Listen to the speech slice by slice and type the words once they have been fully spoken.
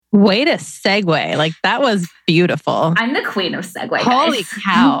Way to segue. Like, that was beautiful. I'm the queen of segue, guys. Holy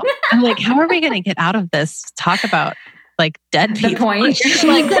cow. I'm like, how are we going to get out of this? Talk about like dead people. The point. She's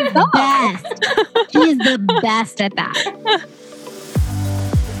the best. She is the best at that.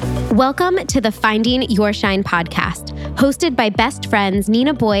 Welcome to the Finding Your Shine podcast, hosted by best friends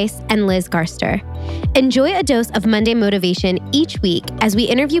Nina Boyce and Liz Garster. Enjoy a dose of Monday motivation each week as we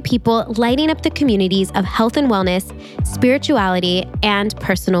interview people lighting up the communities of health and wellness, spirituality, and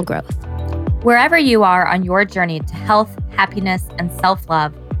personal growth. Wherever you are on your journey to health, happiness, and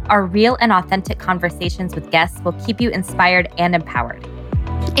self-love, our real and authentic conversations with guests will keep you inspired and empowered.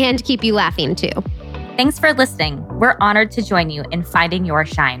 And keep you laughing too. Thanks for listening. We're honored to join you in finding your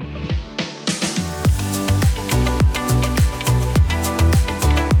shine.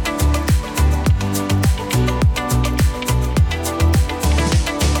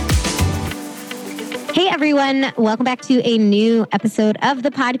 Hey everyone, welcome back to a new episode of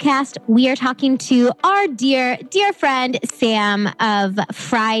the podcast. We are talking to our dear friend, Sam of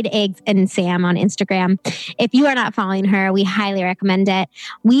Fried Eggs and Sam on Instagram. If you are not following her, we highly recommend it.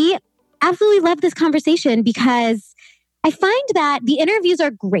 We absolutely love this conversation because I find that the interviews are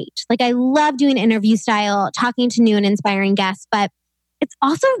great. Like, I love doing interview style, talking to new and inspiring guests, but it's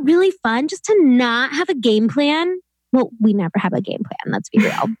also really fun just to not have a game plan. Well, we never have a game plan, let's be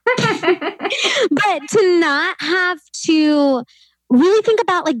real. But to not have to really think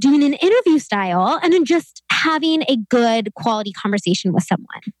about like doing an interview style and then just having a good quality conversation with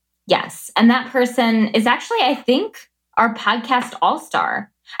someone. Yes. And that person is actually, I think, our podcast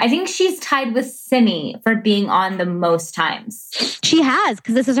all-star. I think she's tied with Simi for being on the most times. She has,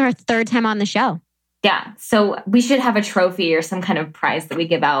 because this is her third time on the show. Yeah. So we should have a trophy or some kind of prize that we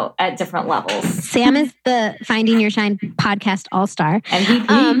give out at different levels. Sam is the Finding Your Shine podcast all-star.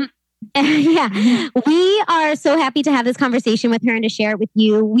 MVP. Yeah, we are so happy to have this conversation with her and to share it with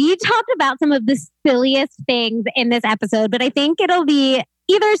you. We talked about some of the silliest things in this episode, but I think it'll be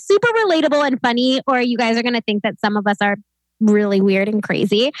either super relatable and funny, or you guys are going to think that some of us are really weird and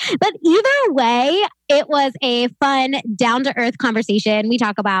crazy. But either way, it was a fun, down-to-earth conversation. We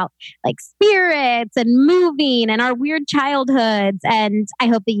talk about like spirits and moving and our weird childhoods, and I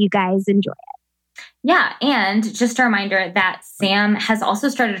hope that you guys enjoy it. Yeah. And just a reminder that Sam has also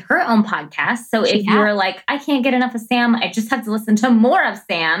started her own podcast. So if you're like, I can't get enough of Sam, I just have to listen to more of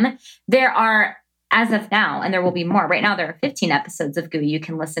Sam, there are, as of now, and there will be more. Right now, there are 15 episodes of Gooey you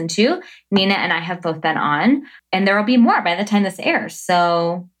can listen to. Nina and I have both been on, and there will be more by the time this airs.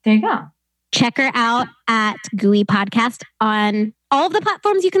 So there you go. Check her out at Gooey Podcast on all of the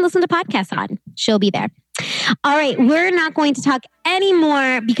platforms you can listen to podcasts on. She'll be there. All right, we're not going to talk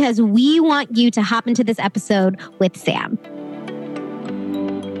anymore because we want you to hop into this episode with Sam.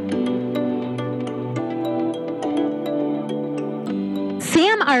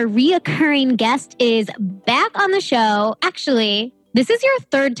 Sam, our reoccurring guest, is back on the show. Actually, this is your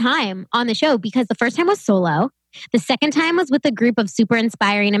third time on the show because the first time was solo. The second time was with a group of super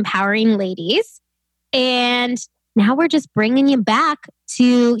inspiring, empowering ladies. And now we're just bringing you back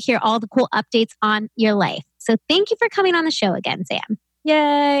to hear all the cool updates on your life. So thank you for coming on the show again, Sam.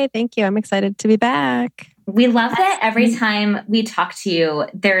 Yay. Thank you. I'm excited to be back. We love that every time we talk to you,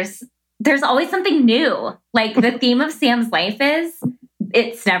 there's always something new. Like the theme of Sam's life is,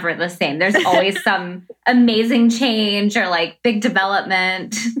 it's never the same. There's always some amazing change or like big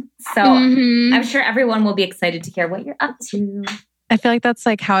development. So I'm sure everyone will be excited to hear what you're up to. I feel like that's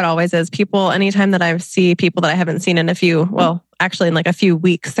like how it always is. People, anytime that I see people that I haven't seen in a few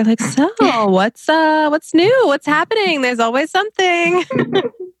weeks, they're like, so what's new? What's happening? There's always something.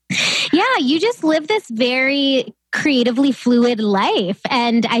 Yeah, you just live this very creatively fluid life.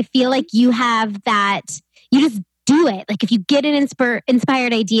 And I feel like you have that, you just do it. Like if you get an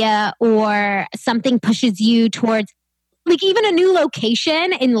inspired idea or something pushes you towards like even a new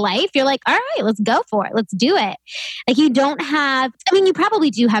location in life, you're like, all right, let's go for it. Let's do it. Like you don't have, I mean, you probably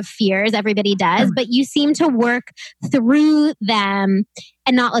do have fears. Everybody does, but you seem to work through them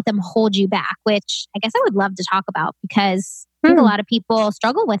and not let them hold you back, which I guess I would love to talk about because I think a lot of people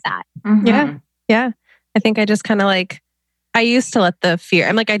struggle with that. Mm-hmm. Yeah. I think I just kind of like, I used to let the fear,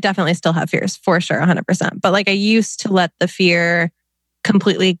 I'm like, I definitely still have fears for sure, 100%. But like I used to let the fear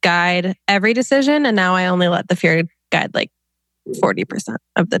completely guide every decision. And now I only let the fear guide like 40%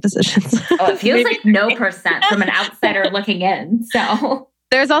 of the decisions. Oh, it feels like no percent from an outsider looking in. So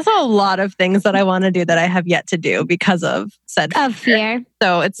there's also a lot of things that I want to do that I have yet to do because of said fear.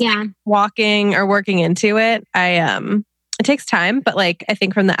 So it's like walking or working into it. It takes time, but like I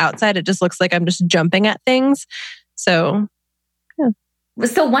think from the outside, it just looks like I'm just jumping at things. So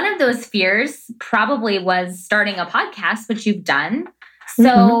one of those fears probably was starting a podcast, which you've done.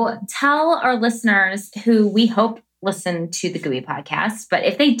 So tell our listeners who we hope listen to the Gooey podcast, but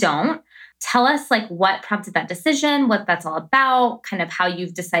if they don't, tell us like what prompted that decision, what that's all about, kind of how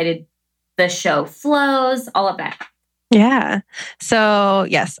you've decided the show flows, all of that. Yeah. So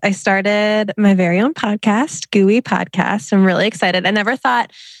yes, I started my very own podcast, Gooey Podcast. I'm really excited. I never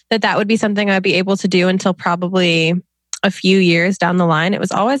thought that would be something I'd be able to do until probably a few years down the line. It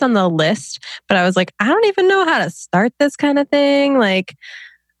was always on the list, but I was like, I don't even know how to start this kind of thing. Like,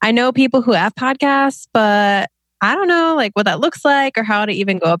 I know people who have podcasts, but I don't know like what that looks like or how to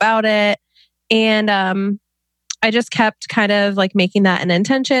even go about it. And I just kept kind of like making that an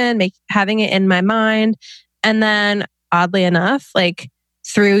intention, having it in my mind. And then oddly enough, like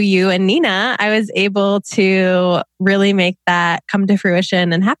through you and Nina, I was able to really make that come to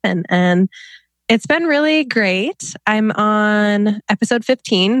fruition and happen. And it's been really great. I'm on episode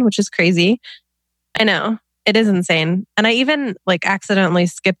 15, which is crazy. I know. It is insane. And I even like accidentally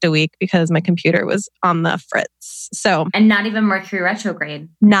skipped a week because my computer was on the fritz. So, and not even Mercury retrograde.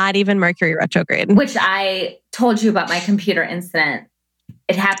 Not even Mercury retrograde. Which I told you about my computer incident.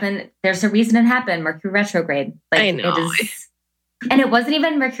 It happened. There's a reason it happened. Mercury retrograde. Like, I know. It is, and it wasn't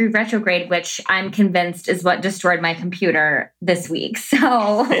even Mercury retrograde, which I'm convinced is what destroyed my computer this week.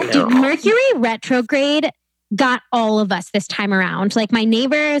 So Mercury retrograde got all of us this time around. Like my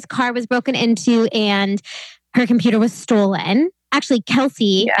neighbor's car was broken into and her computer was stolen. Actually,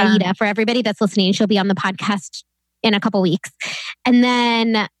 Kelsey Aida, for everybody that's listening, she'll be on the podcast in a couple weeks. And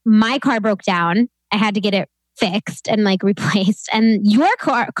then my car broke down. I had to get it fixed and like replaced. And your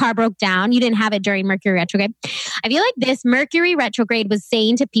car broke down. You didn't have it during Mercury retrograde. I feel like this Mercury retrograde was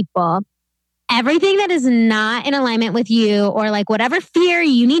saying to people, everything that is not in alignment with you or like whatever fear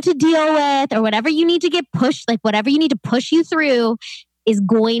you need to deal with or whatever you need to get pushed, like whatever you need to push you through is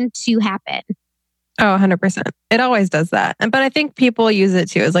going to happen. Oh, 100%. It always does that. But I think people use it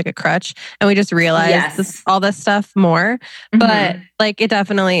too as like a crutch and we just realize all this stuff more. Mm-hmm. But like it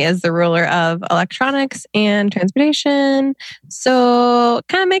definitely is the ruler of electronics and transportation. So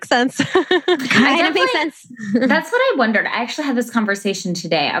kind of makes sense. Kind of makes sense. That's what I wondered. I actually had this conversation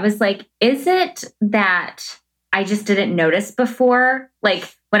today. I was like, is it that I just didn't notice before?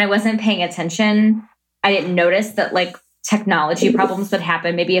 Like when I wasn't paying attention, I didn't notice that like technology problems would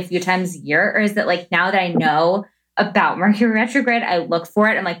happen maybe a few times a year? Or is it like now that I know about Mercury retrograde, I look for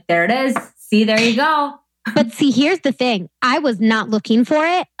it. I'm like, there it is. See, there you go. But see, here's the thing. I was not looking for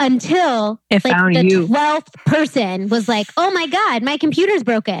it until like the 12th person was like, oh my God, my computer's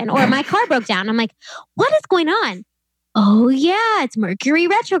broken or my car broke down. I'm like, what is going on? Oh yeah, it's Mercury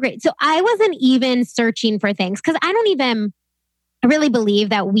retrograde. So I wasn't even searching for things because I really believe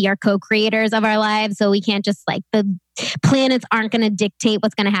that we are co-creators of our lives. So we can't just like the planets aren't going to dictate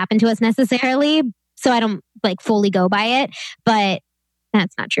what's going to happen to us necessarily. So I don't like fully go by it, but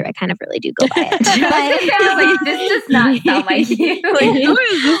that's not true. I kind of really do go by it. I was like, this does not sound like you. Like, who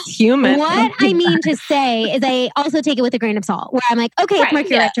is this human? What I mean to say is I also take it with a grain of salt where I'm like, okay, it's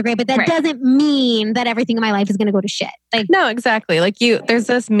Mercury retrograde, but that doesn't mean that everything in my life is going to go to shit. Like, no, exactly. Like there's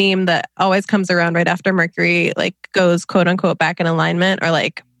this meme that always comes around right after Mercury like goes quote unquote back in alignment or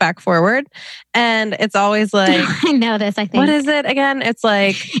like back forward. And it's always like, I know this, I think. What is it again? It's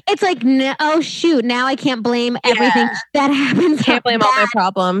like, no, oh shoot, now I can't blame everything that happens. Can't blame all my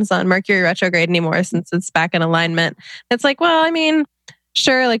problems on Mercury retrograde anymore since it's back in alignment. It's like, well, I mean,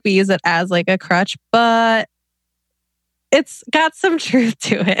 sure, like we use it as like a crutch, but it's got some truth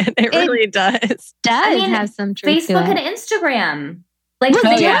to it. It really does. I mean, have some truth Facebook to it. and Instagram. Like,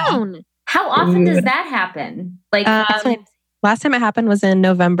 how often does that happen? Like, last time it happened was in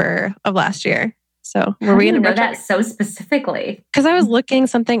November of last year. So were we going to know that so specifically? Because I was looking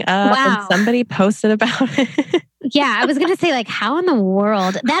something up and somebody posted about it. Yeah, I was going to say like, how in the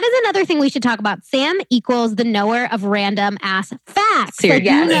world? That is another thing we should talk about. Sam equals the knower of random ass facts. Seriously.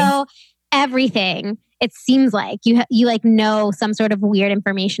 Like, you know everything. It seems like you like know some sort of weird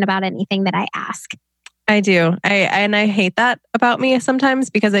information about anything that I ask. I do. I hate that about me sometimes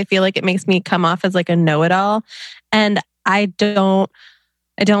because I feel like it makes me come off as like a know-it-all. And I don't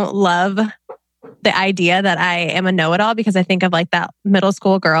love the idea that I am a know-it-all because I think of like that middle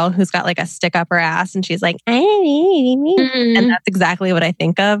school girl who's got like a stick up her ass and she's like, and that's exactly what I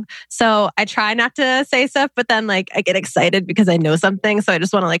think of. So I try not to say stuff, but then like I get excited because I know something. So I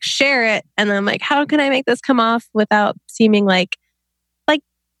just want to like share it. And then I'm like, how can I make this come off without seeming like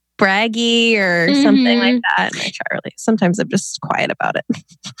braggy or something like that? And I try really. Sometimes I'm just quiet about it.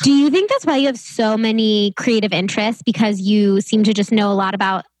 Do you think that's why you have so many creative interests? Because you seem to just know a lot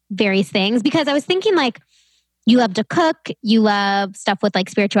about various things? Because I was thinking like, You love to cook. You love stuff with like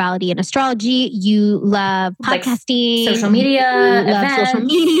spirituality and astrology. You love podcasting, like social media,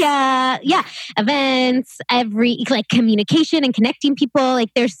 events, like communication and connecting people. Like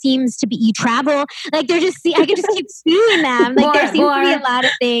there seems to be, you travel. Like I could just keep seeing them. Like there seems to be a lot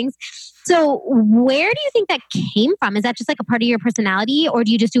of things. So where do you think that came from? Is that just like a part of your personality, or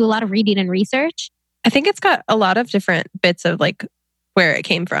do you just do a lot of reading and research? I think it's got a lot of different bits of like where it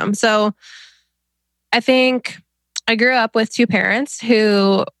came from. So I think I grew up with two parents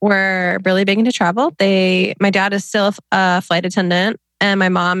who were really big into travel. My dad is still a flight attendant, and my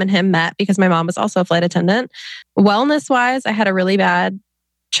mom and him met because my mom was also a flight attendant. Wellness-wise, I had a really bad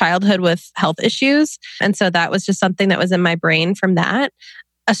childhood with health issues. And so that was just something that was in my brain from that.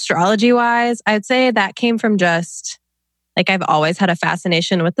 Astrology-wise, I'd say that came from just like I've always had a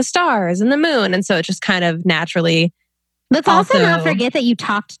fascination with the stars and the moon. And so it just kind of naturally. Let's also not forget that you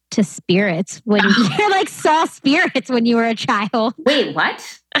talked to spirits when you like saw spirits when you were a child. Wait,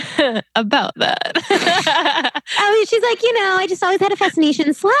 what? About that. I mean, she's like, I just always had a fascination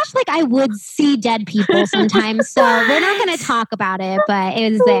 / like I would see dead people sometimes. So we're not going to talk about it, but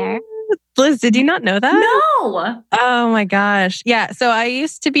it was there. Liz, did you not know that? No. Oh my gosh. Yeah. So I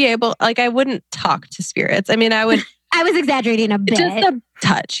used to be able, like, I wouldn't talk to spirits. I mean, I was exaggerating a bit. Just a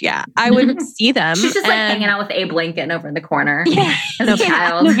touch, yeah. I would see them. She's just like hanging out with Abe Lincoln over in the corner. Yeah. As a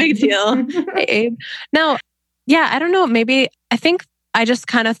child. No big deal. Hey, Abe. No, yeah, I don't know. Maybe, I think I just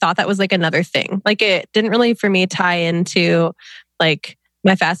kind of thought that was like another thing. Like it didn't really, for me, tie into like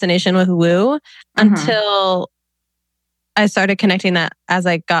my fascination with woo until I started connecting that as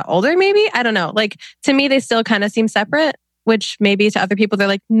I got older, maybe. I don't know. Like to me, they still kind of seem separate, which maybe to other people, they're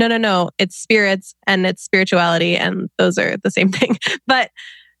like, no, it's spirits and it's spirituality and those are the same thing. But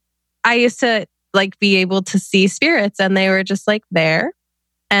I used to like be able to see spirits and they were just like there.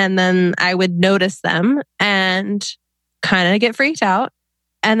 And then I would notice them and kind of get freaked out.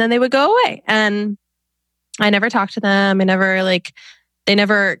 And then they would go away. And I never talked to them. They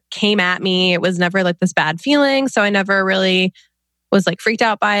never came at me. It was never like this bad feeling. So I never really was like freaked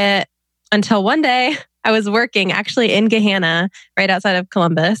out by it until one day I was working actually in Gahanna, right outside of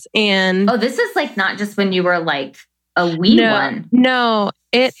Columbus. And this is like not just when you were like a wee one. No,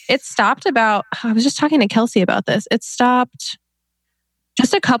 it stopped about, I was just talking to Kelsey about this. It stopped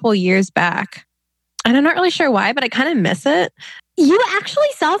just a couple years back. And I'm not really sure why, but I kind of miss it. You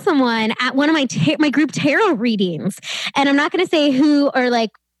actually saw someone at one of my group tarot readings. And I'm not going to say who or like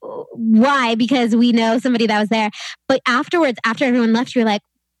why, because we know somebody that was there. But afterwards, after everyone left, you're like,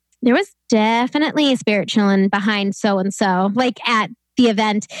 there was definitely a spirit chilling behind so-and-so, like at the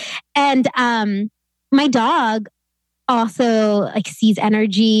event. And my dog also like sees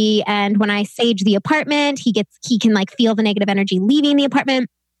energy. And when I sage the apartment, he can like feel the negative energy leaving the apartment.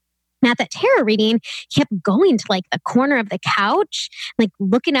 And at that tarot reading, he kept going to like the corner of the couch, like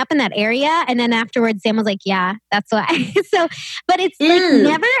looking up in that area. And then afterwards, Sam was like, yeah, that's why. So, but it's like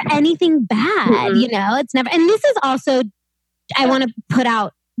never anything bad, it's never. And this is also, I want to put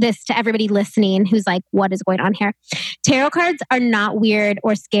out this to everybody listening who's like, what is going on here? Tarot cards are not weird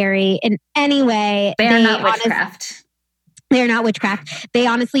or scary in any way. They are not witchcraft. They're not witchcraft. They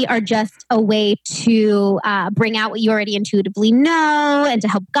honestly are just a way to bring out what you already intuitively know and to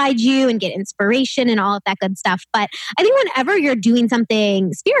help guide you and get inspiration and all of that good stuff. But I think whenever you're doing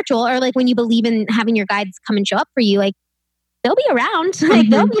something spiritual or like when you believe in having your guides come and show up for you, like they'll be around. Like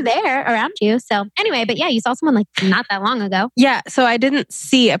they'll be there around you. So anyway, but yeah, you saw someone like not that long ago. Yeah. So I didn't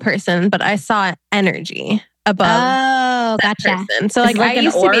see a person, but I saw energy above that person. So like I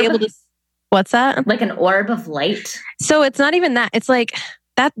used to be able to... What's that? Like an orb of light? So it's not even that. It's like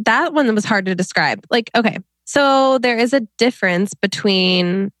that one was hard to describe. Like, okay, so there is a difference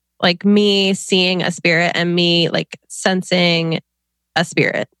between like me seeing a spirit and me like sensing a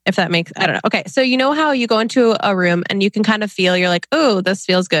spirit, if that makes, I don't know. Okay, so you know how you go into a room and you can kind of feel, you're like, oh, this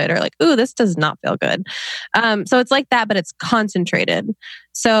feels good. Or like, oh, this does not feel good. So it's like that, but it's concentrated.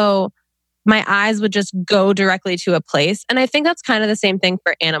 So my eyes would just go directly to a place. And I think that's kind of the same thing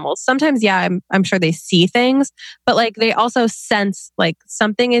for animals. Sometimes, yeah, I'm sure they see things, but like they also sense like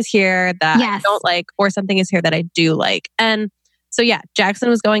something is here that I don't like, or something is here that I do like. And so, yeah, Jackson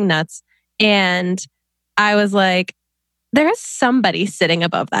was going nuts. And I was like, there is somebody sitting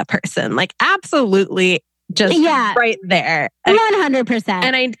above that person. Like absolutely just right there. 100%.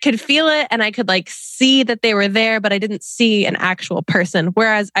 And I could feel it and I could like see that they were there, but I didn't see an actual person.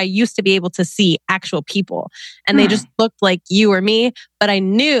 Whereas I used to be able to see actual people and they just looked like you or me, but I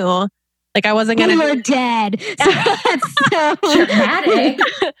knew like I wasn't going to... You were dead. So that's so dramatic.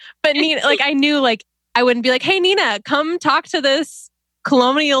 But Nina, like I knew like I wouldn't be like, hey Nina, come talk to this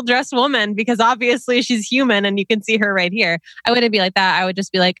colonial dressed woman because obviously she's human and you can see her right here. I wouldn't be like that. I would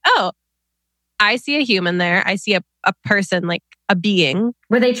just be like, oh, I see a human there. I see a person, like a being.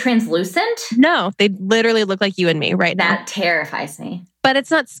 Were they translucent? No, they literally look like you and me right now. That terrifies me. But it's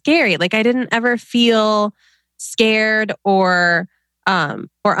not scary. Like I didn't ever feel scared or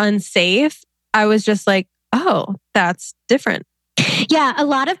unsafe. I was just like, oh, that's different. Yeah, a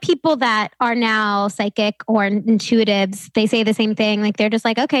lot of people that are now psychic or intuitives, they say the same thing. Like they're just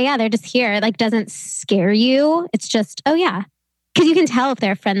like, okay, yeah, they're just here. It like doesn't scare you. It's just, oh yeah. Because you can tell if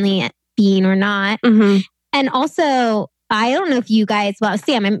they're a friendly being or not. Mm-hmm. And also, I don't know if you guys, well,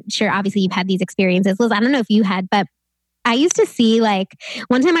 Sam, I'm sure obviously you've had these experiences. Liz, I don't know if you had, but I used to see like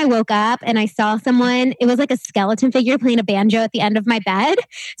one time I woke up and I saw someone, it was like a skeleton figure playing a banjo at the end of my bed.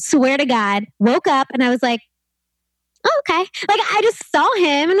 Swear to God, woke up and I was like, oh, okay. Like I just saw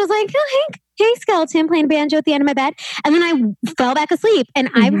him and was like, oh, hey, skeleton playing a banjo at the end of my bed. And then I fell back asleep. And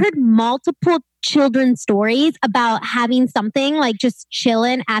I've heard multiple children's stories about having something like just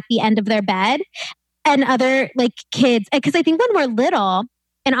chilling at the end of their bed and other like kids. Because I think when we're little,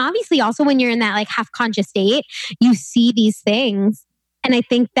 and obviously also when you're in that like half conscious state, you see these things. And I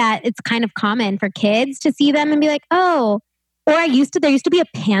think that it's kind of common for kids to see them and be like, oh, or there used to be a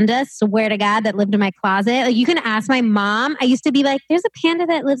panda, swear to God, that lived in my closet. Like you can ask my mom. I used to be like, there's a panda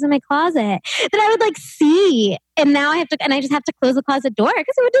that lives in my closet that I would like see. And now I just have to close the closet door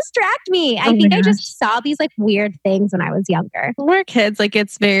because it would distract me. I think I just saw these like weird things when I was younger. We're kids. Like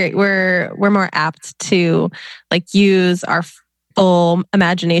we're more apt to like use our full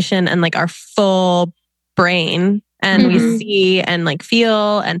imagination and like our full brain. And we see and like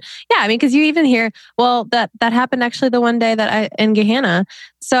feel. And yeah, I mean, because you even hear, well, that happened actually the one day that in Gahanna.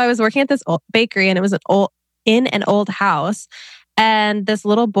 So I was working at this old bakery and it was in an old house. And this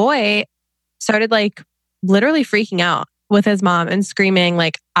little boy started like literally freaking out with his mom and screaming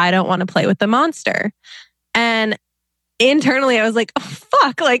like, I don't want to play with the monster. And internally I was like, oh,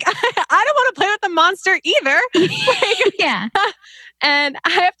 fuck, like I don't want to play with the monster either. Like, yeah. And I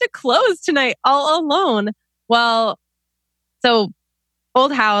have to close tonight all alone. Well, so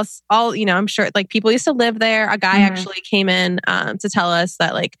old house, I'm sure like people used to live there. A guy actually came in to tell us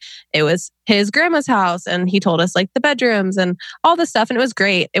that like it was his grandma's house and he told us like the bedrooms and all this stuff. And it was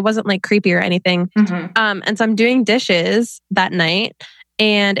great. It wasn't like creepy or anything. And so I'm doing dishes that night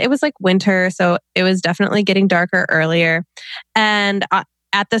and it was like winter. So it was definitely getting darker earlier. And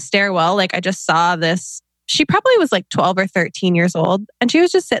at the stairwell, like I just saw this. She probably was like 12 or 13 years old. And she was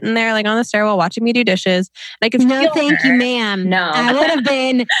just sitting there like on the stairwell watching me do dishes. And I could No, feel thank her. you, ma'am. No. I would have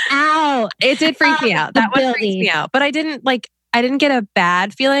been out. It did freak me out. That one freaked me out. But I didn't get a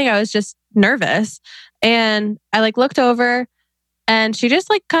bad feeling. I was just nervous. And I like looked over and she just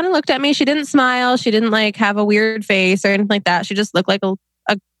like kind of looked at me. She didn't smile. She didn't like have a weird face or anything like that. She just looked like a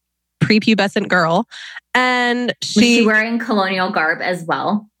prepubescent girl. And was she wearing colonial garb as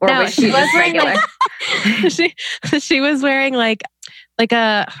well? Or no, was she just regular? she was wearing like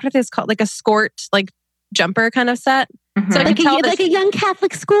a, what is this called? Like a skirt, like jumper kind of set. So like a young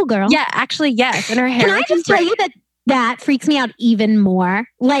Catholic schoolgirl. Yeah, actually, yes. And her hair. Can I just tell you that freaks me out even more?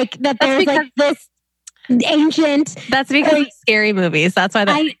 Like that there's like this ancient. That's because of scary movies. That's why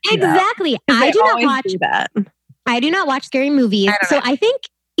that. Exactly. I do not watch that. I do not watch scary movies. So I think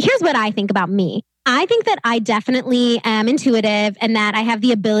here's what I think about me. I think that I definitely am intuitive and that I have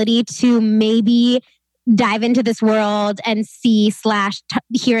the ability to maybe dive into this world and see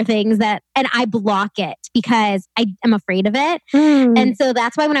 / hear things and I block it because I am afraid of it. And so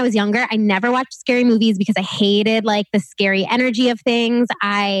that's why when I was younger, I never watched scary movies because I hated like the scary energy of things.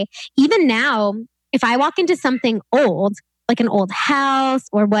 Even now, if I walk into something old, like an old house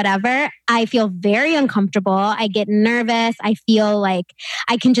or whatever, I feel very uncomfortable. I get nervous. I feel like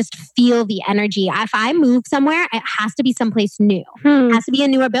I can just feel the energy. If I move somewhere, it has to be someplace new. It has to be a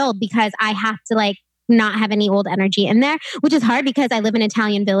newer build because I have to like not have any old energy in there, which is hard because I live in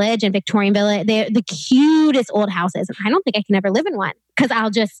Italian Village and Victorian Village. They're the cutest old houses. And I don't think I can ever live in one because I'll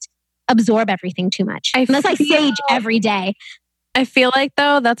just absorb everything too much. Unless I sage every day. I feel like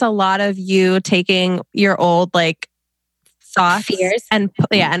though, that's a lot of you taking your old like thoughts fears and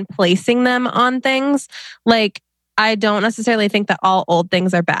placing them on things. Like I don't necessarily think that all old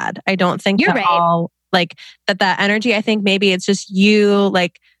things are bad. I don't think you're right. all like that energy. I think maybe it's just you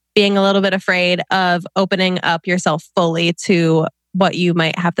like being a little bit afraid of opening up yourself fully to what you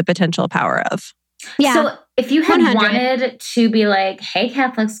might have the potential power of. Yeah. So if you had 100. wanted to be like, hey,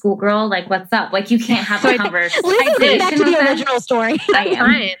 Catholic schoolgirl, like, what's up? Like, you can't have a conversation. Let's go back to the original story.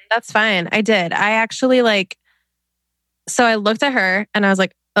 That's fine. I did. I actually like, so I looked at her and I was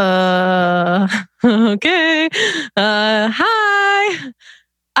like, okay. Hi,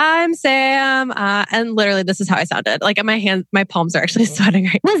 I'm Sam. And literally this is how I sounded. Like my palms are actually sweating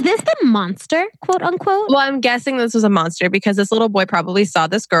right now. Was this the monster, quote unquote? Well, I'm guessing this was a monster because this little boy probably saw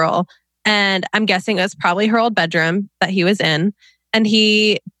this girl, and I'm guessing it was probably her old bedroom that he was in. And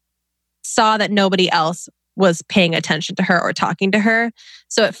he saw that nobody else was paying attention to her or talking to her.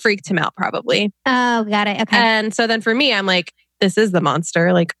 So it freaked him out probably. Oh, got it. Okay. And so then for me, I'm like, this is the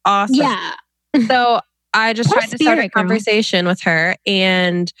monster. Like, awesome. Yeah. So I just tried to start a conversation with her,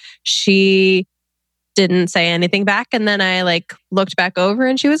 and she didn't say anything back. And then I like looked back over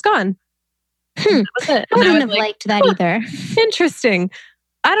and she was gone. That was it. I wouldn't have liked that either. Interesting.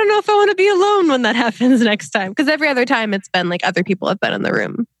 I don't know if I want to be alone when that happens next time. Because every other time it's been like other people have been in the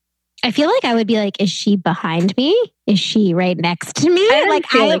room. I feel like I would be like, is she behind me? Is she right next to me? I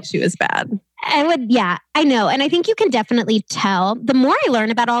feel like she was bad. I would, yeah, I know. And I think you can definitely tell. The more I learn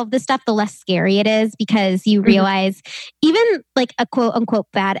about all of this stuff, the less scary it is, because you realize even like a quote unquote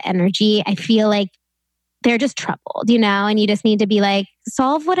bad energy, I feel like they're just troubled, and you just need to be like,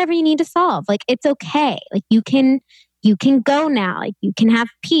 solve whatever you need to solve. Like, it's okay. Like you can go now. Like you can have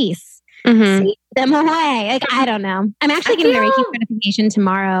peace. Save them away. Like, I don't know. I'm actually getting a Reiki certification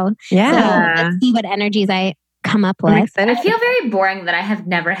tomorrow. Yeah. So let's see what energies I come up with. I feel very boring that I have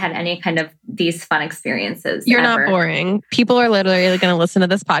never had any kind of these fun experiences. You're not boring. People are literally going to listen to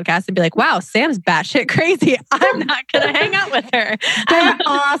this podcast and be like, wow, Sam's batshit crazy. I'm not going to hang out with her. They're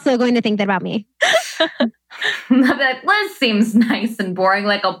also going to think that about me. That Liz seems nice and boring,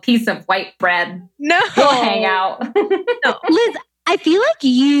 like a piece of white bread. No. We'll hang out. No. Liz, I feel like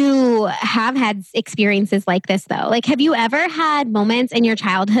you have had experiences like this, though. Like, have you ever had moments in your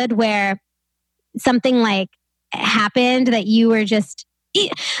childhood where something like happened that you were just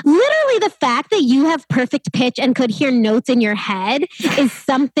literally the fact that you have perfect pitch and could hear notes in your head is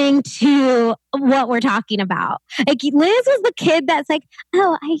something to what we're talking about. Like, Liz was the kid that's like,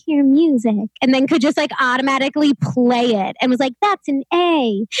 oh, I hear music, and then could just like automatically play it and was like, that's an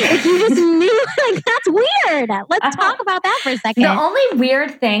A. Like, you just knew, like, that's weird. Let's talk about that for a second. The only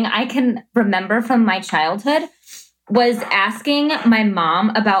weird thing I can remember from my childhood was asking my mom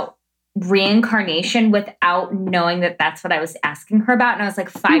about reincarnation without knowing that that's what I was asking her about. And I was like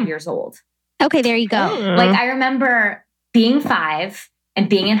 5 years old. Okay, there you go. Like, I remember being 5 and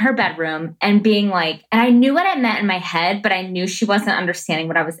being in her bedroom and being like, and I knew what it meant in my head, but I knew she wasn't understanding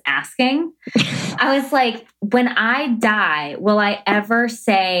what I was asking. I was like, when I die, will I ever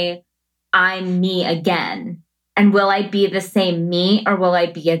say I'm me again? And will I be the same me, or will I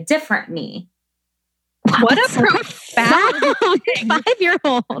be a different me? What a profound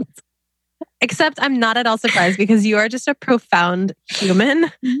 5-year-old. Except I'm not at all surprised, because you are just a profound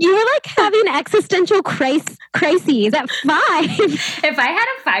human. You were like having existential crises at 5. If I had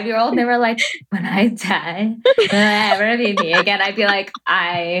a 5-year-old and they were like, when I die, will I ever be me again? I'd be like,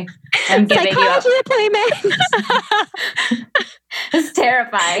 I am giving you up. It's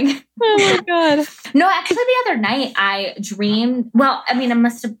terrifying. Oh my God. No, actually the other night I dreamed, well, I mean,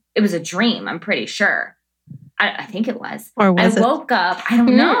 it was a dream, I'm pretty sure. I think it was. Or was I woke up. I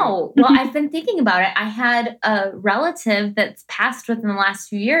don't know. Well, I've been thinking about it. I had a relative that's passed within the last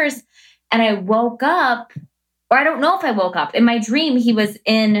few years, and I woke up, or I don't know if I woke up. In my dream,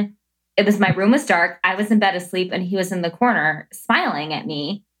 my room was dark. I was in bed asleep, and he was in the corner smiling at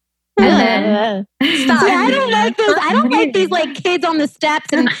me. And then stop. Yeah, I don't like those. I don't like these like kids on the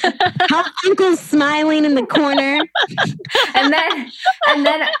steps and uncle's smiling in the corner. and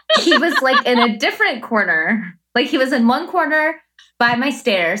then he was like in a different corner. Like, he was in one corner by my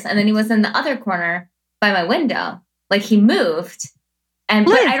stairs, and then he was in the other corner by my window. Like, he moved. And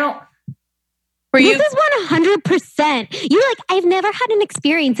but I don't. This is 100%. You're like, I've never had an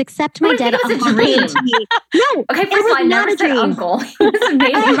experience except my dead uncle. It was a dream. No, okay, first of all, I never said uncle. He was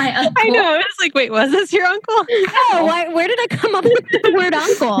maybe my uncle. I know. I was like, wait, was this your uncle? Oh, where did I come up with the word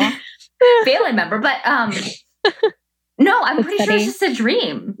uncle? Family member, but no, I'm pretty sure it's just a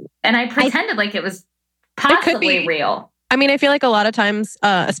dream, and I pretended like it was possibly real. I mean, I feel like a lot of times,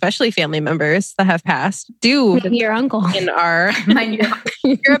 especially family members that have passed, do your uncle in our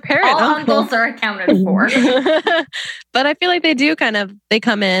you're a parent. All uncles are accounted for, but I feel like they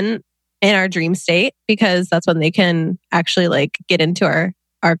come in our dream state, because that's when they can actually like get into our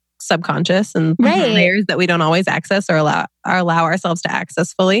subconscious and layers that we don't always access or allow ourselves to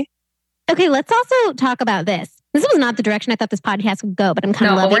access fully. Okay, let's also talk about this. This was not the direction I thought this podcast would go, but I'm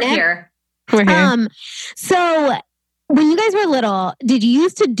kind of loving it. We're here. So when you guys were little, did you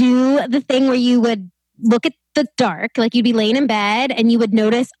used to do the thing where you would look at the dark, like you'd be laying in bed and you would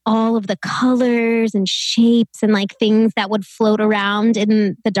notice all of the colors and shapes and like things that would float around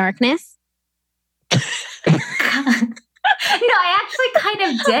in the darkness? No, I actually kind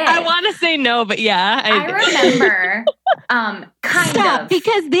of did. I want to say no, but yeah. I remember kind of.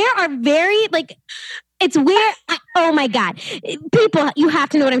 Because there are very like, it's where, oh my God. People, you have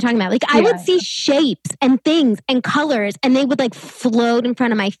to know what I'm talking about. Like I would see shapes and things and colors and they would like float in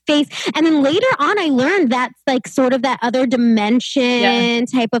front of my face. And then later on, I learned that's like sort of that other dimension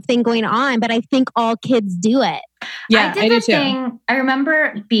type of thing going on. But I think all kids do it. Yeah, I did the thing. I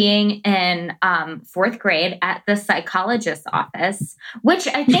remember being in 4th grade at the psychologist's office, which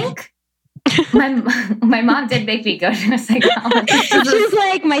I think my mom did make me go to a psychologist. She's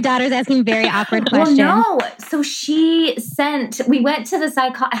like, my daughter's asking very awkward questions. Well, no. So we went to the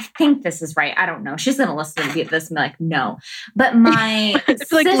psychologist. I think this is right. I don't know. She's going to listen to this and be like, no. But my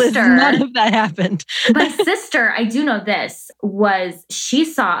sister, like, Liz, none of that happened. My sister, I do know this, she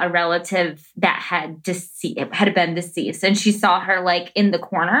saw a relative that had been deceased. And she saw her like in the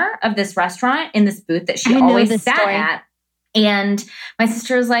corner of this restaurant in this booth that she always sat at. And my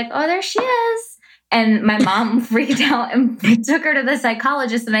sister was like, oh, there she is. And my mom freaked out and took her to the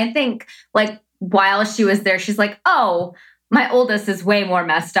psychologist. And I think like while she was there, she's like, oh, my oldest is way more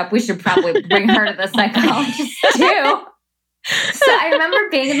messed up. We should probably bring her to the psychologist too. So I remember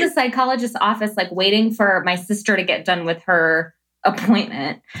being in the psychologist's office, like waiting for my sister to get done with her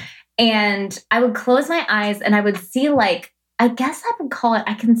appointment. And I would close my eyes and I would see like, I guess I would call it,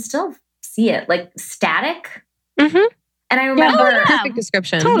 I can still see it, like static. Mm-hmm. And I remember perfect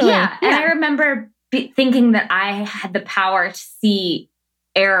description. Totally. Yeah. And I remember thinking that I had the power to see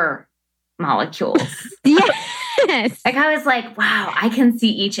air molecules. Yes. Like I was like, wow, I can see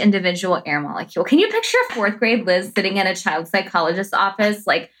each individual air molecule. Can you picture 4th grade Liz sitting in a child psychologist's office,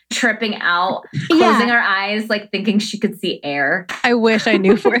 like tripping out, closing her eyes, like thinking she could see air? I wish I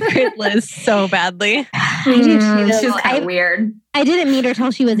knew 4th grade Liz so badly. I do too. She was kind of weird. I didn't meet her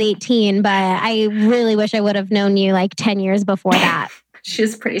till she was 18, but I really wish I would have known you like 10 years before that. She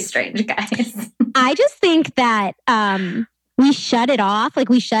was pretty strange, guys. I just think that we shut it off. Like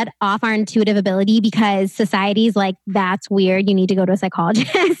we shut off our intuitive ability because society's like, that's weird. You need to go to a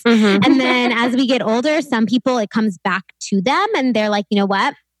psychologist. Mm-hmm. And then as we get older, some people, it comes back to them and they're like, you know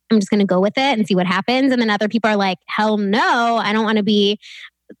what? I'm just going to go with it and see what happens. And then other people are like, hell no, I don't want to be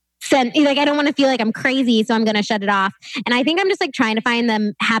like, I don't want to feel like I'm crazy. So I'm going to shut it off. And I think I'm just like trying to find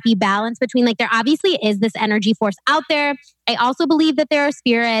the happy balance between like, there obviously is this energy force out there. I also believe that there are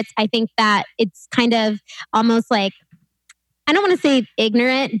spirits. I think that it's kind of almost like, I don't want to say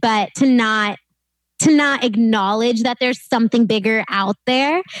ignorant, but to not acknowledge that there's something bigger out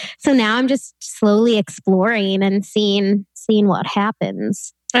there. So now I'm just slowly exploring and seeing what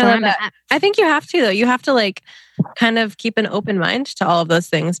happens. I love that. I think you have to, though. You have to like kind of keep an open mind to all of those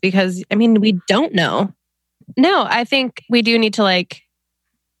things because, I mean, we don't know. No, I think we do need to like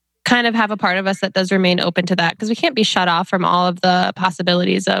kind of have a part of us that does remain open to that because we can't be shut off from all of the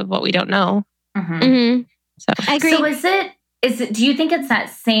possibilities of what we don't know. Mm-hmm. Mm-hmm. So I agree. So do you think it's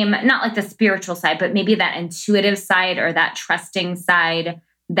that same, not like the spiritual side, but maybe that intuitive side or that trusting side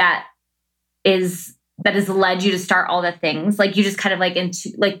that has led you to start all the things? Like you just kind of like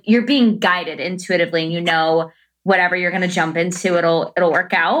you're being guided intuitively and you know whatever you're going to jump into, it'll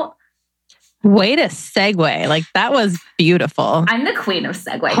work out. Way to segue. Like that was beautiful. I'm the queen of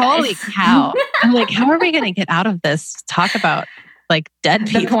segue. Holy cow. I'm like, how are we going to get out of this? Talk about like dead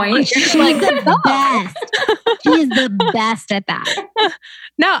people. The point. She's like the best. She is the best at that.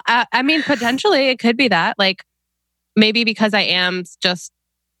 No, I mean, potentially it could be that. Like maybe because I am just,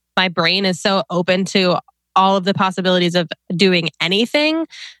 my brain is so open to all of the possibilities of doing anything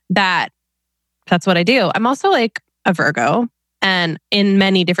that's what I do. I'm also like a Virgo and in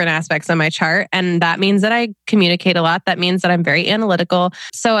many different aspects of my chart. And that means that I communicate a lot. That means that I'm very analytical.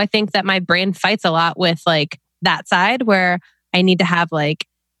 So I think that my brain fights a lot with like that side where I need to have like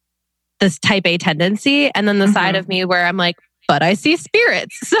this type A tendency. And then the side of me where I'm like, but I see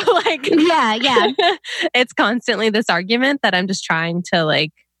spirits. So like, yeah. It's constantly this argument that I'm just trying to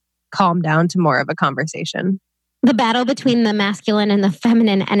like calm down to more of a conversation. The battle between the masculine and the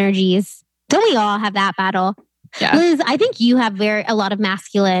feminine energies. Don't we all have that battle? Yeah. Liz, I think you have a lot of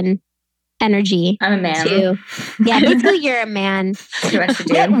masculine energy. I'm a man. Too. Yeah, basically you're a man. That's what I should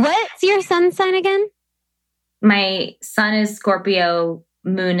do. What's your sun sign again? My sun is Scorpio,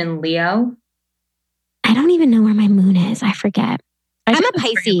 moon in Leo. I don't even know where my moon is. I forget. I'm a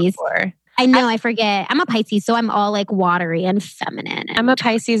Pisces. I know, I forget. I'm a Pisces, so I'm all like watery and feminine. I'm a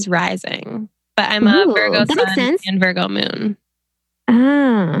Pisces rising, but I'm a Virgo sun and Virgo moon.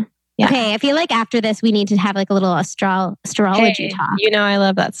 Ah. Yeah. Okay, I feel like after this, we need to have like a little astrology talk. You know, I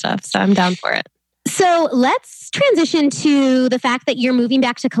love that stuff, so I'm down for it. So let's transition to the fact that you're moving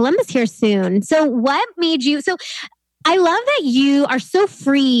back to Columbus here soon. So what made you... So I love that you are so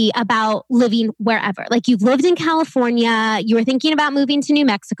free about living wherever. Like you've lived in California, you were thinking about moving to New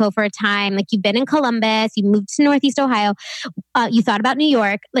Mexico for a time. Like you've been in Columbus, you moved to Northeast Ohio, you thought about New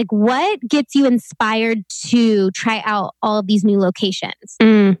York. Like what gets you inspired to try out all of these new locations?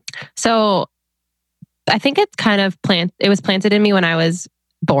 So I think it's kind of it was planted in me when I was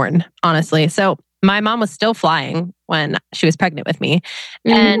born, honestly. So my mom was still flying when she was pregnant with me.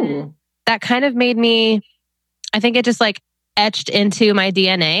 And that kind of made me, I think it just like etched into my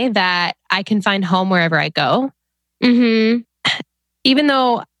DNA that I can find home wherever I go. Even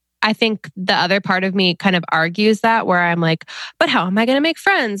though I think the other part of me kind of argues that, where I'm like, but how am I going to make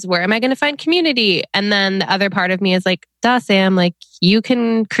friends? Where am I going to find community? And then the other part of me is like, duh, Sam, like you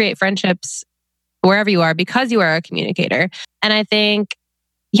can create friendships wherever you are because you are a communicator. And I think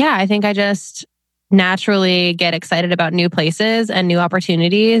I just naturally get excited about new places and new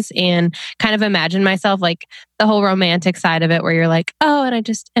opportunities and kind of imagine myself like the whole romantic side of it where you're like, oh, and I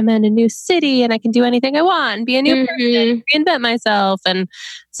just am in a new city and I can do anything I want, be a new person, reinvent myself. And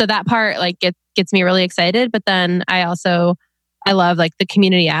so that part like gets me really excited. But then I love like the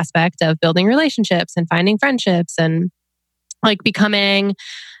community aspect of building relationships and finding friendships and like becoming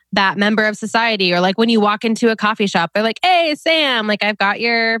that member of society. Or like when you walk into a coffee shop, they're like, hey, Sam, like I've got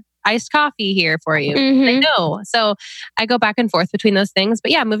your iced coffee here for you. I know. So I go back and forth between those things. But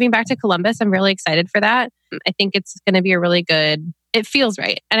yeah, moving back to Columbus, I'm really excited for that. I think it's going to be it feels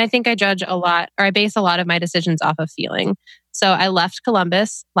right. And I think I base a lot of my decisions off of feeling. So I left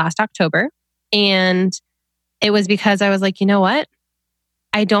Columbus last October and it was because I was like, you know what?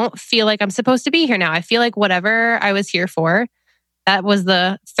 I don't feel like I'm supposed to be here now. I feel like whatever I was here for, that was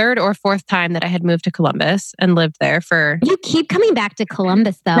the third or fourth time that I had moved to Columbus and lived there for... You keep coming back to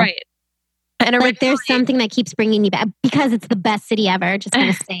Columbus though. Right. And like there's something that keeps bringing you back because it's the best city ever. Just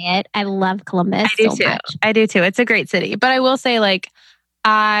going to say it. I love Columbus much. I do too. It's a great city. But I will say like,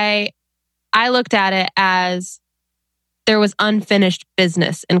 I looked at it as there was unfinished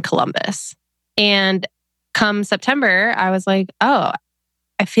business in Columbus. And come September, I was like, oh,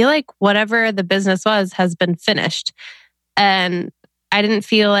 I feel like whatever the business was has been finished. And I didn't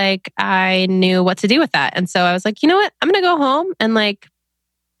feel like I knew what to do with that. And so I was like, you know what? I'm going to go home and like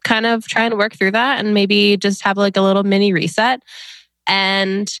kind of try and work through that and maybe just have like a little mini reset.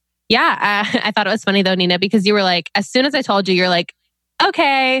 And yeah, I thought it was funny though, Nina, because you were like, as soon as I told you, you're like,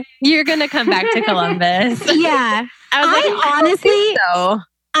 okay, you're going to come back to Columbus. Yeah. I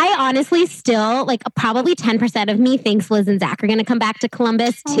honestly still, like probably 10% of me thinks Liz and Zach are going to come back to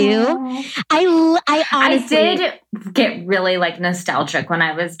Columbus too. I did get really like nostalgic when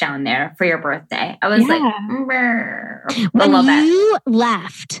I was down there for your birthday. I was like, when you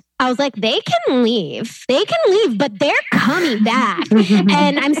left, I was like, they can leave, but they're coming back.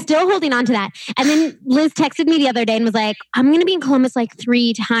 And I'm still holding on to that. And then Liz texted me the other day and was like, I'm going to be in Columbus like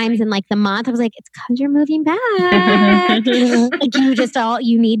 3 times in like the month. I was like, it's because you're moving back. Like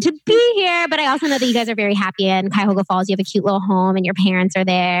you need to be here. But I also know that you guys are very happy in Cuyahoga Falls. You have a cute little home and your parents are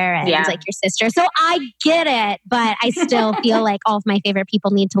there and it's like your sister. So I get it, but I still feel like all of my favorite people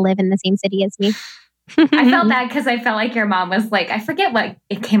need to live in the same city as me. I felt bad because I felt like your mom was like, I forget what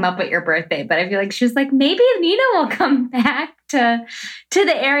it came up at your birthday, but I feel like she was like, maybe Nina will come back to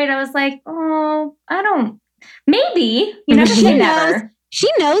the area. And I was like, oh, maybe. You never say never. She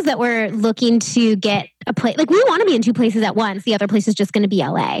knows that we're looking to get a place. Like we want to be in 2 places at once. The other place is just going to be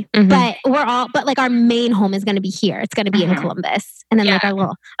LA. But like our main home is going to be here. It's going to be in Columbus. And then like our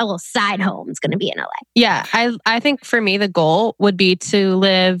little side home is going to be in LA. Yeah. I think for me, the goal would be to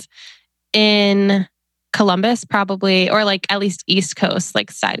live in Columbus probably, or like at least East Coast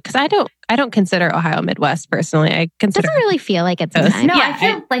like side. Because I don't consider Ohio Midwest personally. I consider doesn't really feel like it's I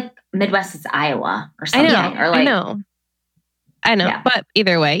feel like Midwest is Iowa or something. I know. But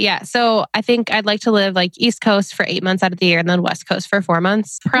either way, yeah. So I think I'd like to live like East Coast for 8 months out of the year and then West Coast for 4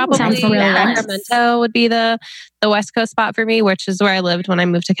 months. Probably Sacramento would be the West Coast spot for me, which is where I lived when I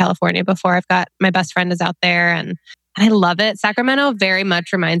moved to California before. I've got my best friend is out there and I love it. Sacramento very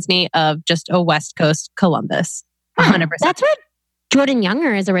much reminds me of just a West Coast Columbus. 100%. That's where Jordan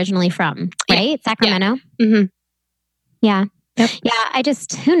Younger is originally from, right? Yeah. Sacramento. Yeah. Mm-hmm. Yeah. Yep. Yeah.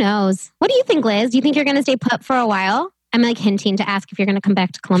 who knows? What do you think, Liz? Do you think you're going to stay put for a while? I'm like hinting to ask if you're going to come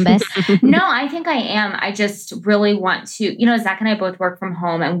back to Columbus. No, I think I am. I just really want to, Zach and I both work from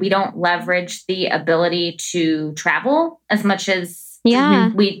home and we don't leverage the ability to travel as much as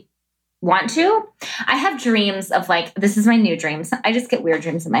we want to. I have dreams of like, this is my new dreams. I just get weird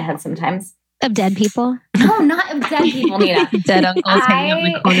dreams in my head sometimes. Of dead people? No, not of dead people, Nina. Dead uncles hanging out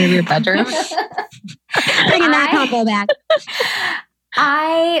in the corner of your bedroom. Bringing that combo back.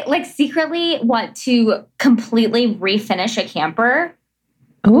 I like secretly want to completely refinish a camper.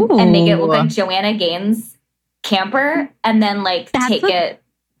 Ooh. And make it look like Joanna Gaines' camper, and then like take it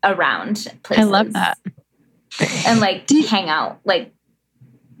around places. I love that. And like hang out, like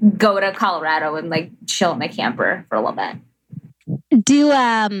go to Colorado and like chill in my camper for a little bit. Do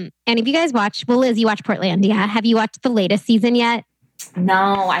any of you guys watch? Well, Liz, you watch Portlandia. Have you watched the latest season yet?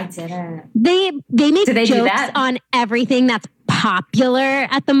 No, I didn't. They make jokes on everything that's popular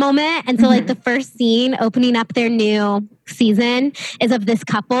at the moment. And so like the first scene opening up their new season is of this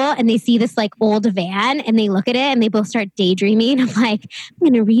couple, and they see this like old van, and they look at it and they both start daydreaming of like,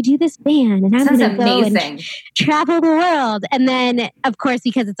 I'm going to redo this van and I'm going to go and travel the world. And then of course,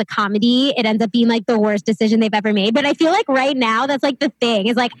 because it's a comedy, it ends up being like the worst decision they've ever made. But I feel like right now that's like the thing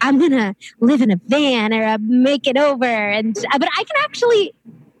is like, I'm going to live in a van or make it over. But I can actually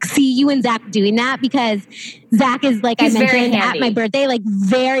see you and Zach doing that, because Zach is, like I mentioned at my birthday, like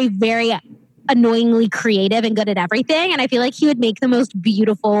very, very annoyingly creative and good at everything. And I feel like he would make the most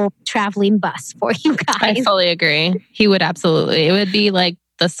beautiful traveling bus for you guys. I fully agree. He would absolutely. It would be like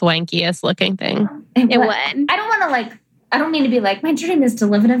the swankiest looking thing. It would. I don't want to like, I don't mean to be like, my dream is to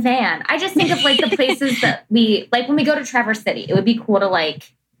live in a van. I just think of like the places that we, like when we go to Traverse City, it would be cool to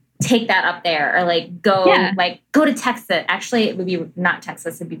like take that up there, or like go to Texas. Actually, it would be not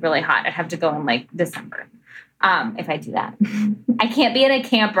Texas. It'd be really hot. I'd have to go in like December if I do that. I can't be in a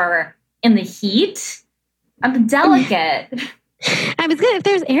camper in the heat. I'm delicate. I was good. If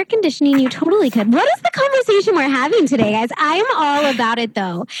there's air conditioning, you totally could. What is the conversation we're having today, guys? I'm all about it,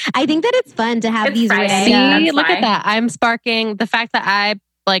 though. I think that it's fun to have these. See, look at that. I'm sparking the fact that I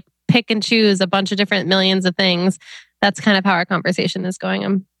like pick and choose a bunch of different millions of things. That's kind of how our conversation is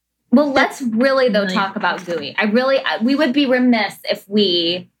going. Well, let's really, though, talk about Gooey. We would be remiss if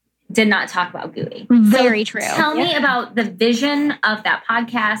we did not talk about Gooey. Very true. Tell me about the vision of that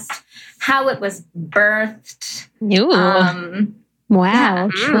podcast, how it was birthed. Wow,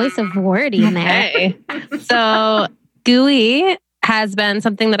 choice of wording there. So Gooey has been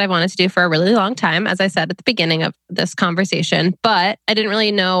something that I've wanted to do for a really long time, as I said at the beginning of this conversation, but I didn't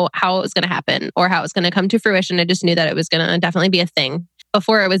really know how it was going to happen or how it was going to come to fruition. I just knew that it was going to definitely be a thing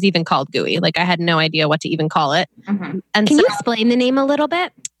before it was even called Gooey. Like I had no idea what to even call it. And Can you explain the name a little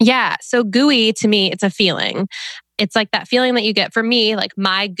bit? Yeah. So Gooey, to me, it's a feeling. It's like that feeling that you get. For me, like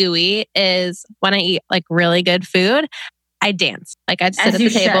my Gooey is when I eat like really good food, I dance. Like I just sit at the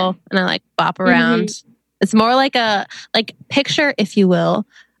table and I like bop around. It's more like picture, if you will,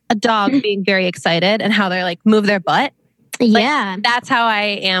 a dog being very excited and how they're like move their butt. Like, that's how I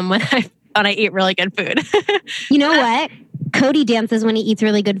am when I eat really good food. You know what? Cody dances when he eats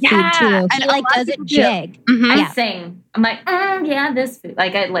really good food too. He like does it jig. I sing. I'm like, this food.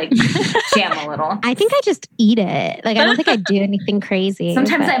 Like I like jam a little. I think I just eat it. Like I don't think I do anything crazy.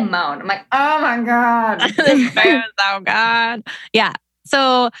 Sometimes I moan. I'm like, oh my God. This food's so good. Yeah.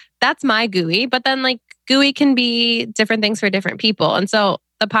 So that's my Gooey. But then like Gooey can be different things for different people. And so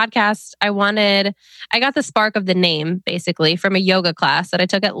the podcast, I got the spark of the name basically from a yoga class that I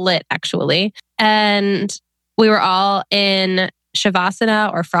took at Lit actually. And we were all in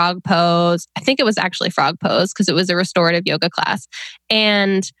Shavasana or frog pose. I think it was actually frog pose because it was a restorative yoga class.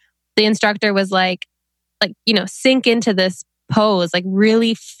 And the instructor was like, sink into this pose, like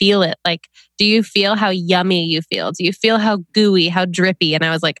really feel it. Like, do you feel how yummy you feel? Do you feel how gooey, how drippy? And I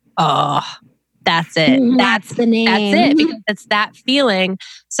was like, oh, that's it. That's the name. That's it. Because it's that feeling.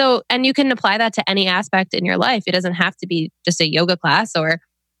 So, and you can apply that to any aspect in your life. It doesn't have to be just a yoga class or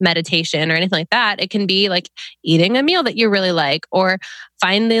meditation or anything like that. It can be like eating a meal that you really like, or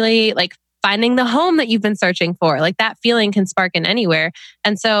finally like finding the home that you've been searching for. Like that feeling can spark in anywhere.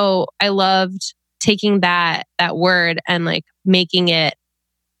 And so I loved taking that word and like making it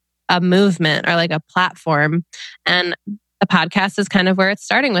a movement or like a platform. And the podcast is kind of where it's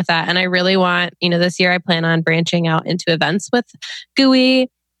starting with that. And I really want, this year I plan on branching out into events with Gooey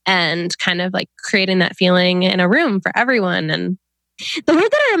and kind of like creating that feeling in a room for everyone. And the word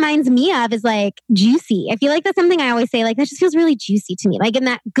that it reminds me of is like juicy. I feel like that's something I always say, like that just feels really juicy to me. Like in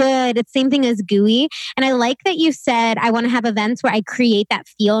that good, it's same thing as gooey. And I like that you said, I want to have events where I create that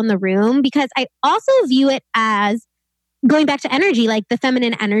feel in the room, because I also view it as going back to energy, like the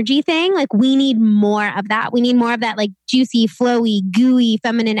feminine energy thing. Like we need more of that. We need more of that like juicy, flowy, gooey,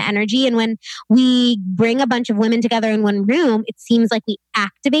 feminine energy. And when we bring a bunch of women together in one room, it seems like we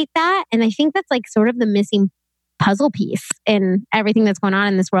activate that. And I think that's like sort of the missing puzzle piece in everything that's going on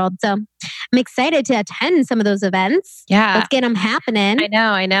in this world. So I'm excited to attend some of those events. Yeah. Let's get them happening.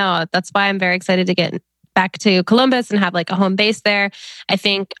 I know. That's why I'm very excited to get back to Columbus and have like a home base there. I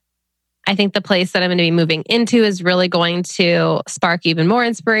think the place that I'm going to be moving into is really going to spark even more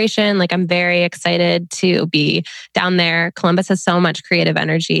inspiration. Like I'm very excited to be down there. Columbus has so much creative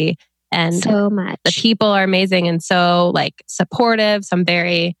energy and so much. The people are amazing and so like supportive. So I'm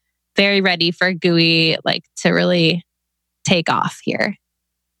very, very ready for GUI like to really take off here.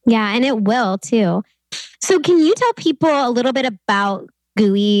 Yeah, and it will too. So can you tell people a little bit about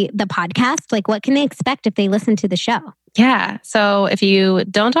GUI, the podcast? Like what can they expect if they listen to the show? Yeah. So if you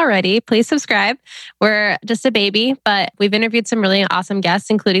don't already, please subscribe. We're just a baby, but we've interviewed some really awesome guests,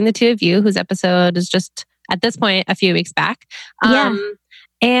 including the two of you, whose episode is just at this point a few weeks back.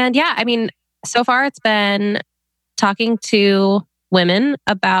 And yeah, I mean, so far it's been talking to women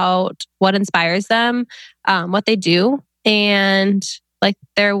about what inspires them, what they do, and like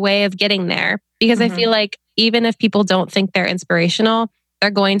their way of getting there. Because I feel like even if people don't think they're inspirational, they're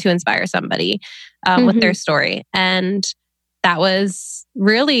going to inspire somebody with their story. And that was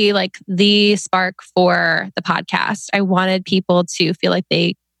really like the spark for the podcast. I wanted people to feel like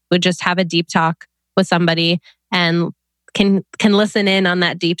they would just have a deep talk with somebody and can listen in on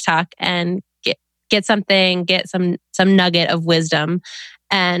that deep talk and get some nugget of wisdom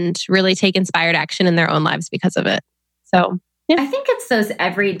and really take inspired action in their own lives because of it. So yeah. I think it's those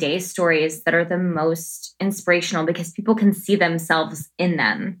everyday stories that are the most inspirational because people can see themselves in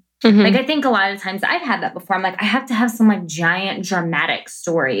them. Like I think a lot of times I've had that before. I'm like, I have to have some like giant dramatic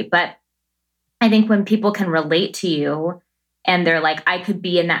story. But I think when people can relate to you and they're like, I could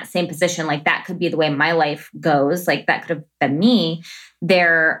be in that same position, like that could be the way my life goes, like that could have been me,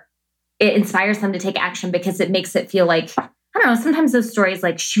 it inspires them to take action because it makes it feel like, I don't know, sometimes those stories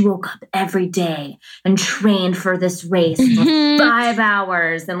like she woke up every day and trained for this race for 5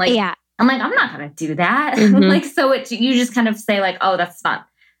 hours. And like, I'm like, I'm not going to do that. Like, so you just kind of say like, oh, that's not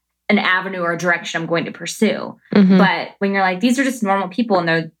an avenue or a direction I'm going to pursue. But when you're like, these are just normal people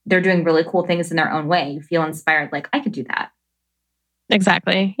and they're doing really cool things in their own way, you feel inspired. Like I could do that.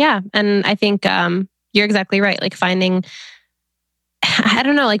 Exactly. Yeah. And I think you're exactly right. Like finding, I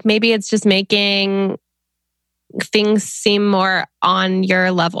don't know, like maybe it's just making things seem more on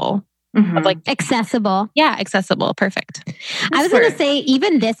your level. Of like accessible. Yeah, accessible. Perfect. I was going to say,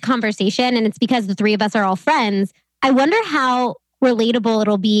 even this conversation, and it's because the three of us are all friends, I wonder how relatable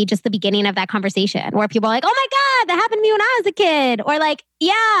it'll be just the beginning of that conversation where people are like, oh my God, that happened to me when I was a kid. Or like,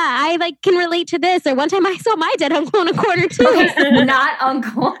 yeah, I like can relate to this. Or one time I saw my dead uncle in a corner too. Not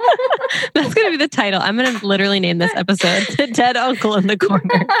uncle. That's going to be the title. I'm going to literally name this episode The Dead Uncle in the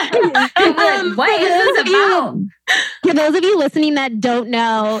Corner. What is this about? For those of you listening that don't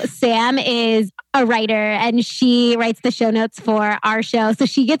know, Sam is a writer and she writes the show notes for our show. So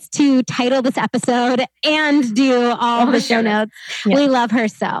she gets to title this episode and do all the show notes. Yeah. We love her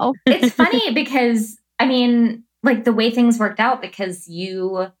so. It's funny because, I mean, like the way things worked out because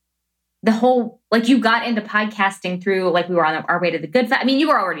you got into podcasting through, like we were on our way to the Good Fest. I mean, you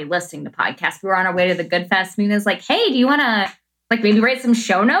were already listening to podcasts. We were on our way to the Good Fest. Mina's like, hey, do you want to like maybe write some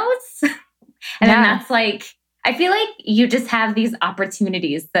show notes? And then that's like, I feel like you just have these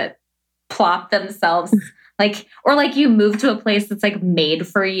opportunities that plop themselves like, or like you move to a place that's like made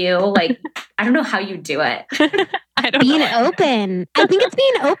for you. Like, I don't know how you do it. Being open. I think it's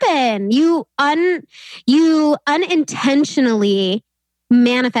being open. You unintentionally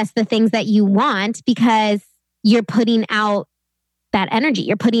manifest the things that you want because you're putting out that energy.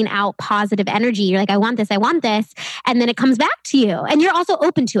 You're putting out positive energy. You're like, I want this. And then it comes back to you. And you're also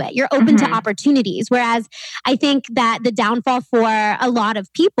open to it. You're open to opportunities. Whereas I think that the downfall for a lot of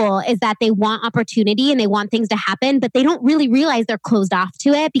people is that they want opportunity and they want things to happen, but they don't really realize they're closed off to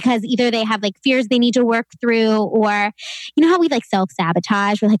it because either they have like fears they need to work through, or you know how we like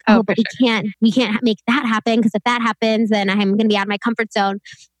self-sabotage. We're like, but we can't make that happen because if that happens, then I'm going to be out of my comfort zone.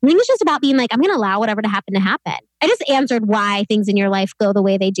 I think it's just about being like, I'm going to allow whatever to happen. I just answered why things in your life go the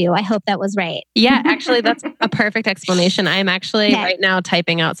way they do. I hope that was right. Yeah, actually, that's a perfect explanation. I'm actually right now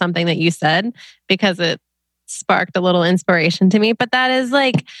typing out something that you said because it sparked a little inspiration to me. But that is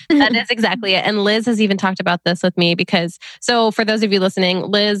exactly it. And Liz has even talked about this with me because, so for those of you listening,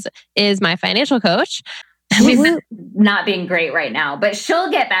 Liz is my financial coach. She's not being great right now, but she'll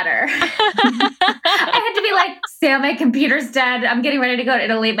get better. I had to be like, Sam, my computer's dead. I'm getting ready to go to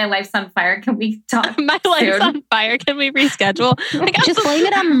Italy. My life's on fire. Can we talk? My life's on fire. Can we reschedule? Just blame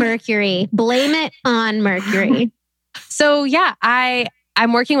it on Mercury. Blame it on Mercury. So yeah,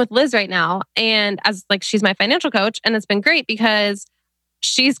 I'm working with Liz right now, and as like she's my financial coach, and it's been great because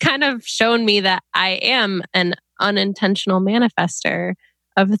she's kind of shown me that I am an unintentional manifester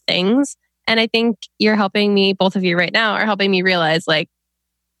of things. And I think you're helping me, both of you right now are helping me realize like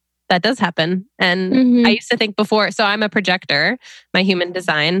that does happen. And I used to think before, so I'm a projector, my human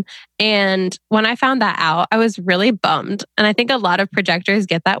design. And when I found that out, I was really bummed. And I think a lot of projectors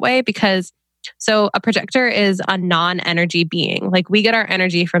get that way because so a projector is a non-energy being. Like we get our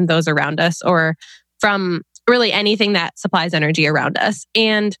energy from those around us or from really anything that supplies energy around us.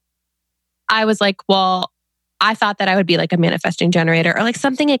 And I was like, well, I thought that I would be like a manifesting generator or like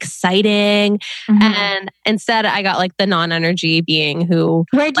something exciting. And instead I got like the non-energy being who...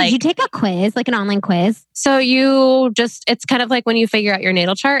 Where did you take a quiz, like an online quiz? So it's kind of like when you figure out your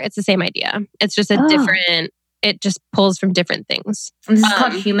natal chart, it's the same idea. It's just it just pulls from different things. This is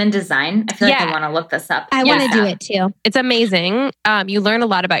called human design. I feel like I want to look this up. I want to do it too. It's amazing. You learn a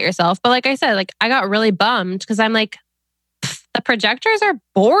lot about yourself. But like I said, like I got really bummed because I'm like, the projectors are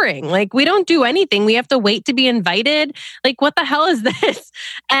boring. Like we don't do anything. We have to wait to be invited. Like what the hell is this?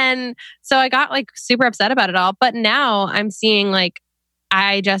 And so I got like super upset about it all. But now I'm seeing like,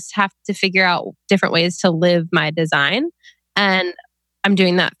 I just have to figure out different ways to live my design. And I'm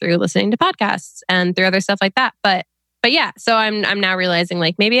doing that through listening to podcasts and through other stuff like that. But yeah, so I'm now realizing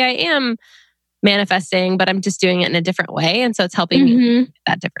like maybe I am manifesting, but I'm just doing it in a different way. And so it's helping me do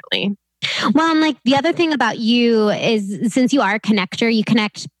that differently. Well, and like the other thing about you is since you are a connector, you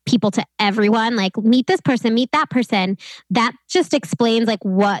connect people to everyone, like meet this person, meet that person. That just explains like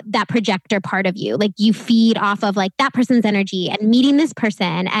what that projector part of you, like you feed off of like that person's energy and meeting this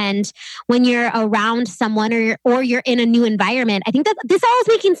person. And when you're around someone or you're in a new environment, I think that this all is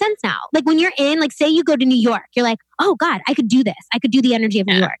making sense now. Like when you're in, like say you go to New York, you're like, oh God, I could do this. I could do the energy of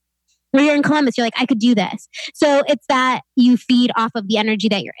New York. When you're in Columbus, you're like, I could do this. So it's that you feed off of the energy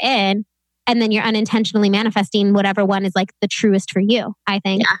that you're in. And then you're unintentionally manifesting whatever one is like the truest for you, I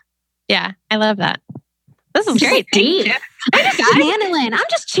think. Yeah. I love that. This is great. Deep. I'm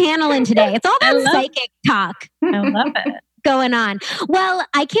just channeling today. It's all that psychic talk. I love it. Going on. Well,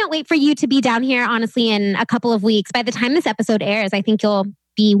 I can't wait for you to be down here, honestly, in a couple of weeks. By the time this episode airs, I think you'll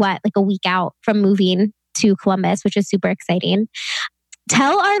be like a week out from moving to Columbus, which is super exciting.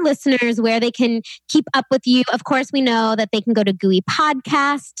 Tell our listeners where they can keep up with you. Of course, we know that they can go to Gooey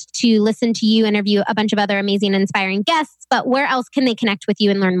Podcast to listen to you interview a bunch of other amazing, inspiring guests. But where else can they connect with you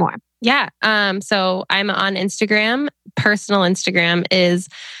and learn more? Yeah. So I'm on Instagram. Personal Instagram is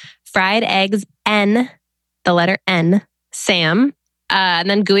Fried Eggs N, the letter N, Sam. And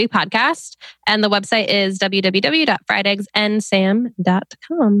then Gooey Podcast. And the website is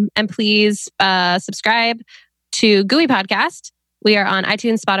www.friedeggsnsam.com. And please subscribe to Gooey Podcast. We are on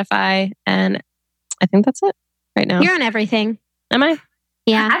iTunes, Spotify, and I think that's it right now. You're on everything. Am I?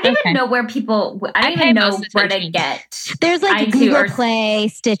 Yeah. I don't even know where people, I don't even know where to get. There's like Google Play,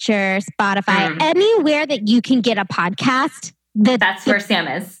 Stitcher, Spotify, anywhere that you can get a podcast. That's where Sam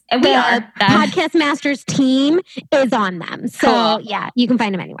is. And we are. Podcast Masters team is on them. So yeah, you can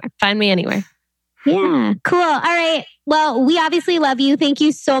find them anywhere. Find me anywhere. Yeah, cool. All right. Well, we obviously love you. Thank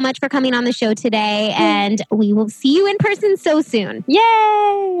you so much for coming on the show today. And we will see you in person so soon.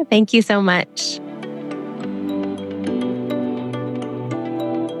 Yay! Thank you so much.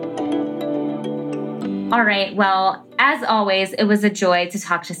 All right. Well, as always, it was a joy to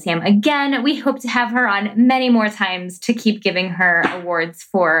talk to Sam again. We hope to have her on many more times to keep giving her awards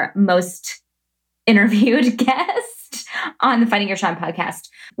for most interviewed guest on the Finding Your Shine podcast.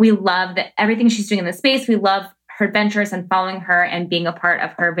 We love everything she's doing in the space. We love her adventures and following her and being a part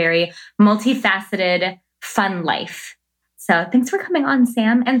of her very multifaceted, fun life. So thanks for coming on,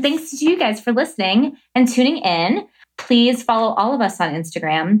 Sam. And thanks to you guys for listening and tuning in. Please follow all of us on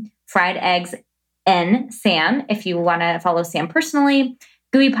Instagram, Fried Eggs N Sam, if you want to follow Sam personally.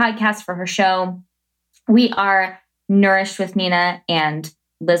 Gooey Podcast for her show. We are Nourished with Nina and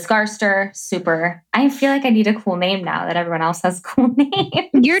Liz Garster. Super. I feel like I need a cool name now that everyone else has cool names.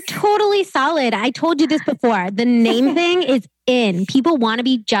 You're totally solid. I told you this before. The name thing is in. People want to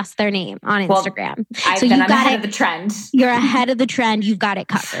be just their name on Instagram. I'm ahead of the trend. You're ahead of the trend. You've got it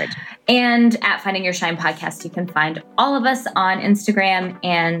covered. And at Finding Your Shine Podcast, you can find all of us on Instagram.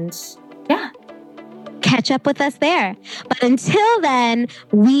 And yeah, catch up with us there. But until then,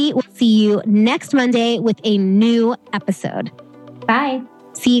 we will see you next Monday with a new episode. Bye.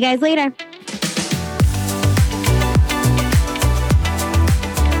 See you guys later.